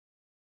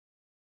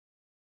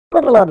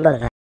Welcome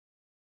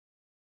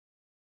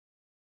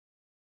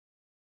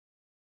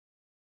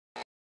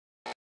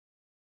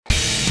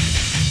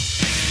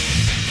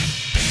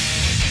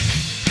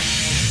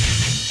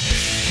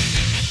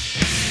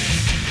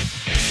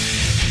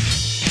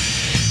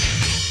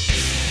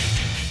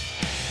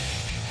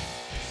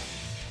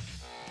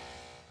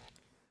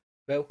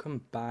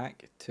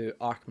back to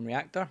Arkham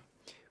Reactor.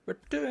 We're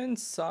doing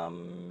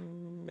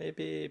some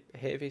maybe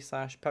heavy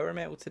slash power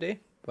metal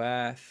today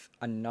with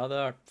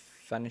another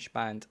Finnish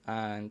band,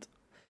 and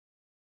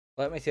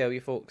let me tell you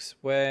folks,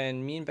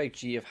 when me and Big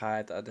G have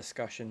had a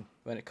discussion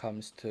when it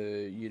comes to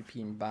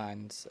European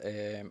bands,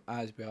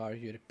 as we are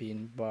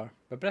European, we're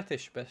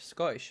British, we're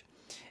Scottish,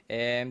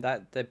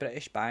 that the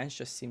British bands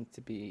just seem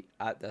to be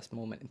at this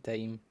moment in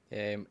time,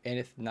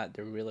 anything that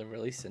they're really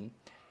releasing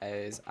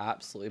is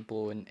absolutely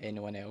blowing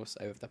anyone else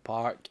out of the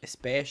park,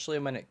 especially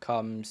when it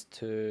comes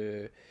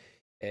to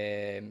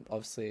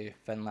obviously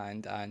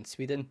Finland and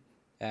Sweden,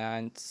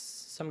 and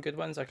some good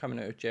ones are coming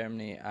out of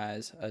Germany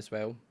as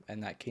well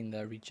in that kind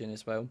of region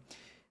as well.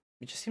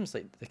 It just seems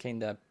like the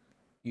kind of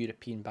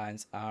European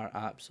bands are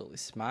absolutely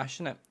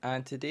smashing it.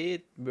 And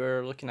today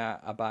we're looking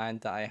at a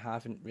band that I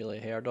haven't really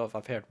heard of.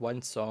 I've heard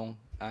one song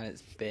and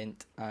it's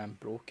Bent and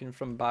Broken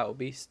from Battle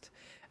Beast,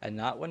 and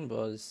that one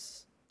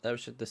was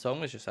the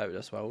song was just out of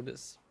this world.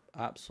 It's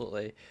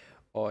absolutely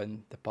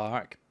on the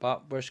park.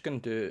 But we're just gonna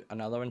do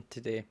another one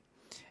today.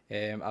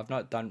 We've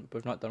not done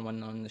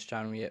one on this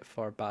channel yet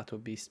for Battle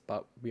Beast,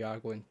 but we are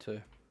going to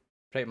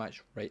pretty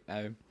much right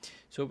now.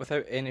 So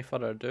without any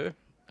further ado,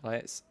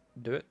 let's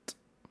do it.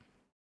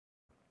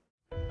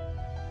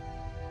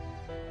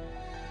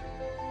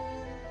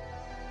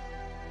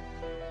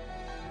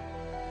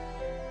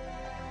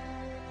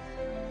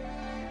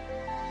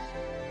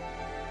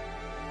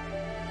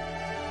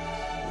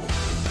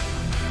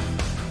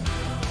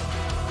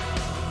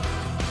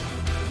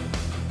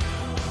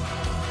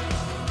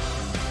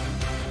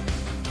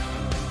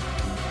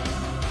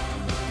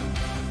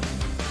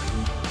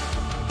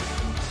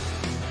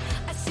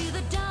 I see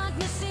the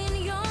darkness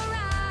in your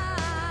eyes.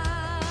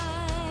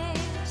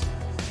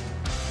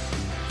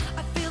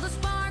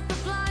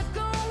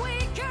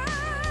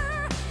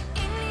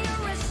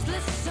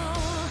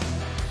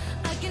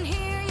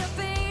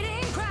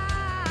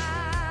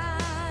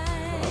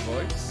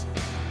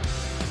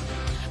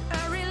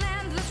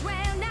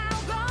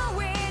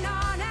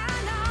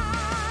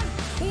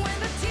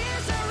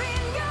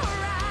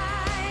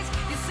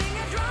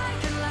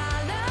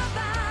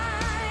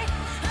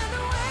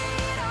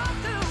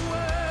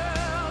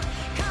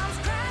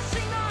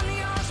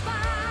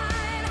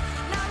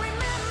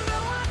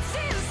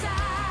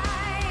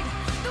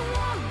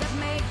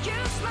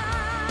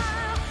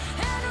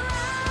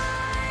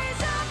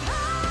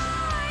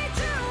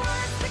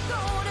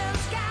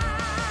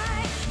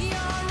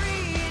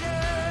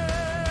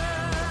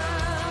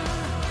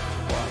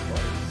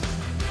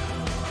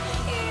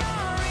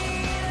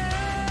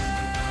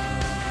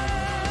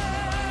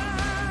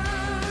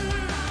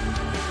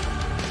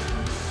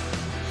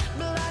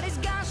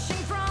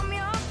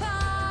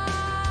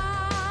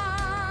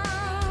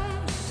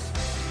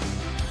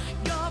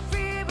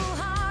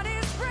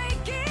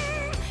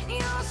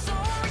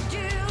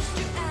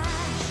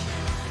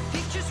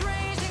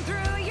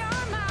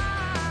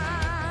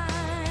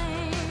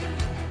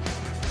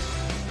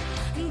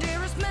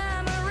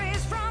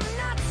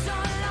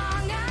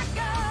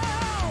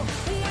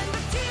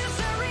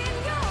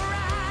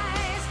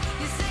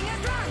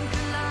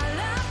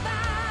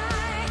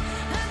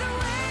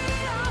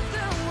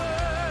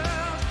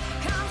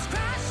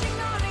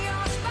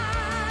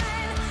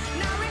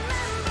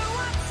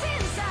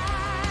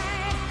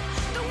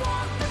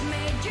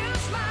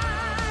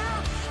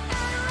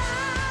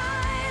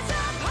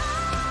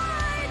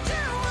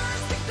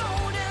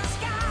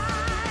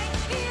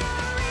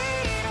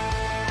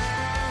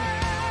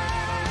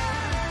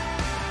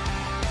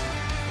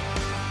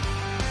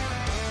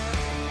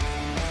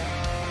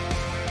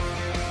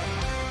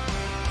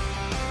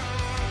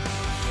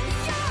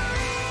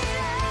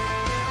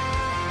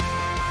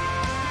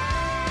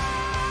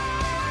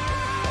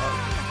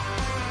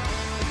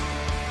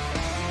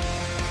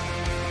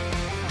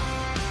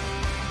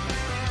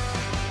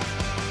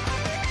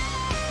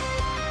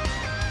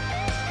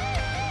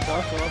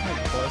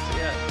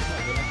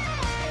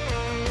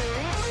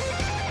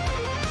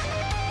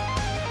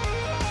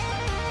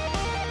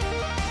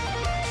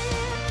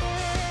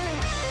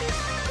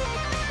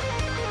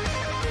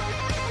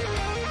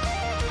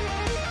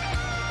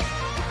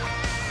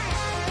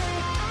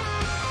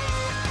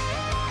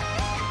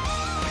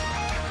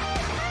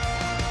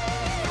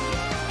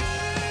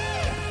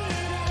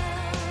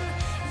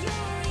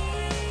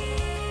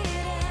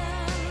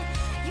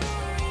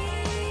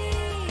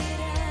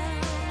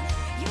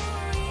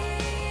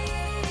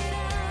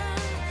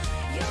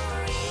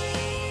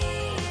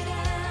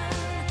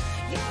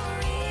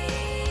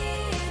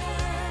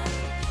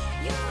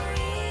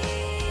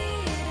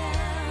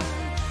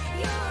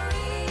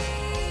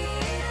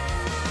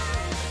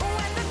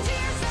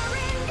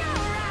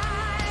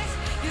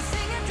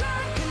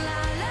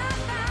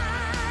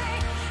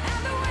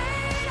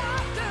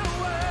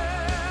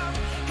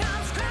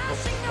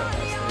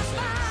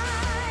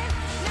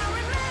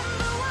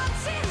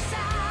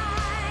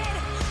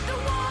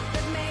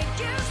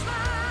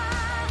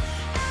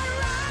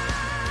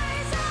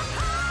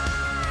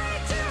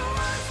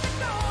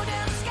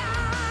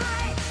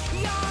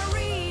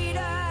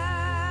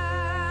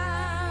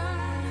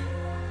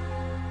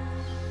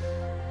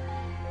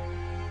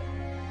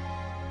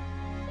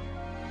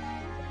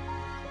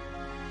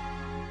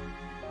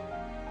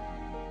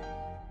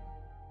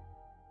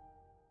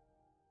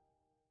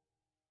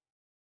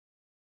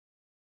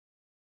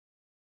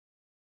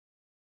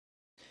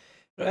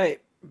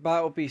 Right,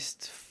 Battle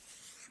Beast.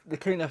 The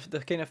kind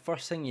of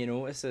first thing you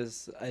notice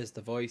is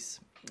the voice,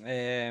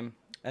 and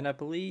I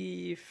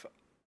believe,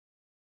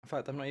 in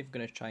fact, I'm not even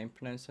going to try and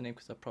pronounce the name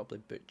because I'll probably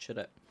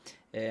butcher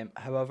it.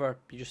 However,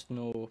 you just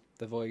know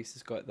the voice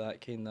has got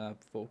that kind of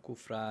vocal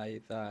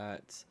fry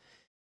that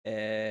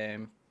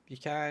you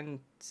can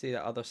say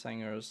that other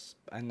singers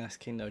in this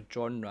kind of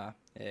genre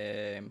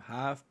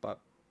have, but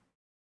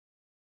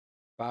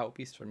Battle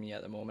Beast for me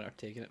at the moment are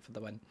taking it for the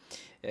win.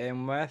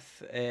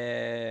 With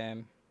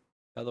the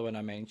other one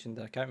I mentioned,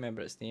 I can't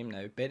remember its name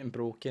now, Bent and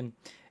Broken.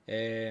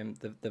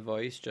 The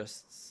voice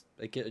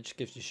it just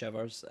gives you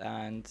shivers,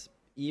 and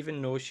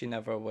even though she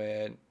never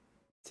went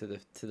to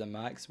the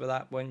max with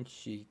that one,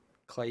 she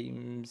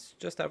climbs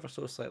just ever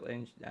so slightly,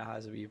 and it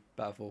has a wee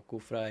bit of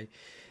vocal fry,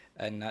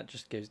 and that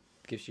just gives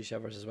you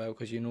shivers as well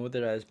because you know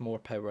there is more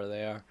power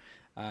there,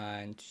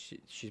 and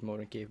she's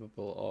more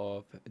incapable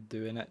of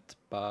doing it,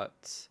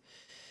 but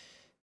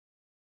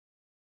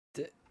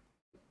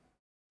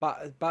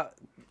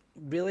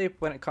really,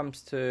 when it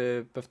comes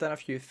to, we've done a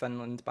few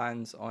Finland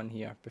bands on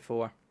here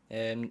before.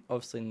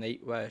 Obviously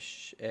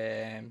Nightwish,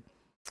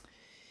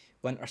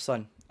 Winter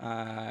Sun,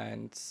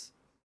 and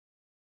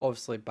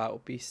obviously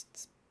Battle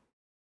Beasts.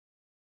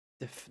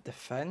 The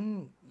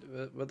Finn,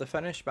 well, the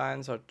Finnish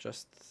bands are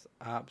just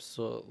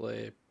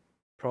absolutely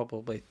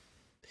probably.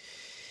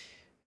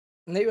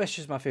 Nightwish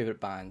is my favourite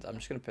band. I'm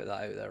just gonna put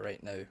that out there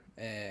right now.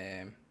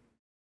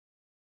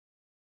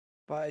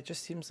 But it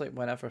just seems like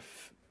whenever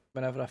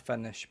a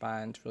Finnish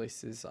band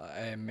releases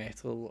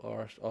metal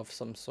or of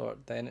some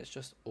sort, then it's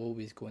just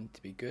always going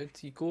to be good.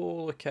 You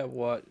go look at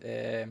what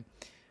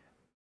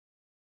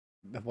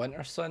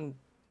Winter Sun.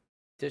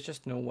 There's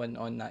just no one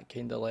on that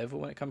kind of level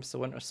when it comes to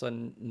Winter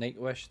Sun.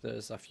 Nightwish,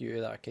 there's a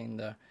few that are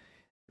kind of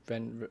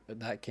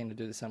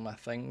do the similar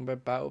thing.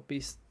 But Battle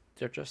Beast,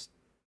 they're just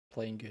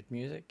playing good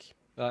music,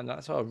 and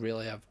that's all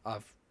really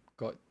I've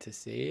got to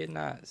say in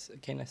that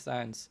kind of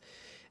stance.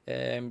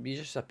 You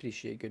just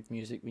appreciate good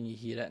music when you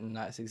hear it, and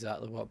that's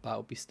exactly what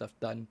Battle Beast have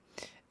done.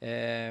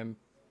 Um,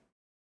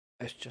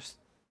 it's just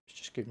it's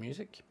just good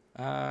music,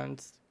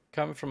 and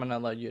coming from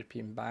another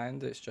European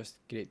band, it's just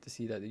great to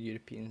see that the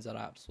Europeans are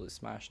absolutely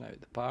smashing out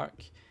the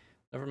park.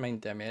 Never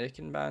mind the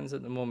American bands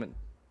at the moment.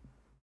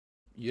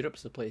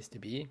 Europe's the place to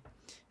be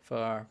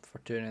for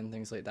touring and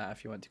things like that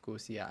if you want to go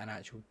see an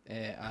actual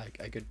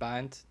a good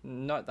band.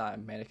 Not that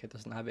America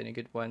doesn't have any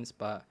good ones,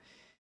 but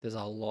there's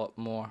a lot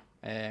more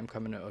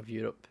coming out of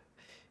Europe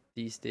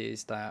these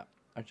days that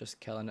are just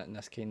killing it in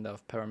this kind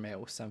of power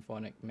metal,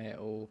 symphonic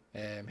metal,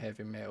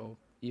 heavy metal,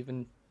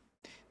 even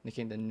the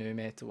kind of new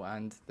metal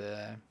and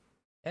the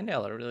any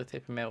other really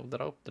type of metal.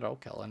 They're all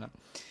killing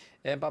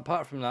it. But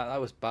apart from that, that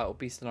was Battle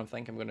Beast, and I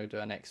think I'm going to do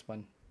a next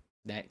one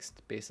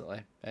next,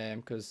 basically,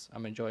 because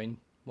I'm enjoying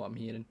what I'm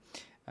hearing.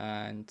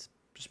 And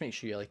just make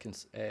sure you like and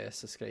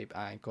subscribe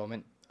and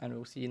comment, and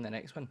we'll see you in the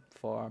next one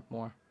for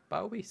more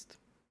Battle Beast.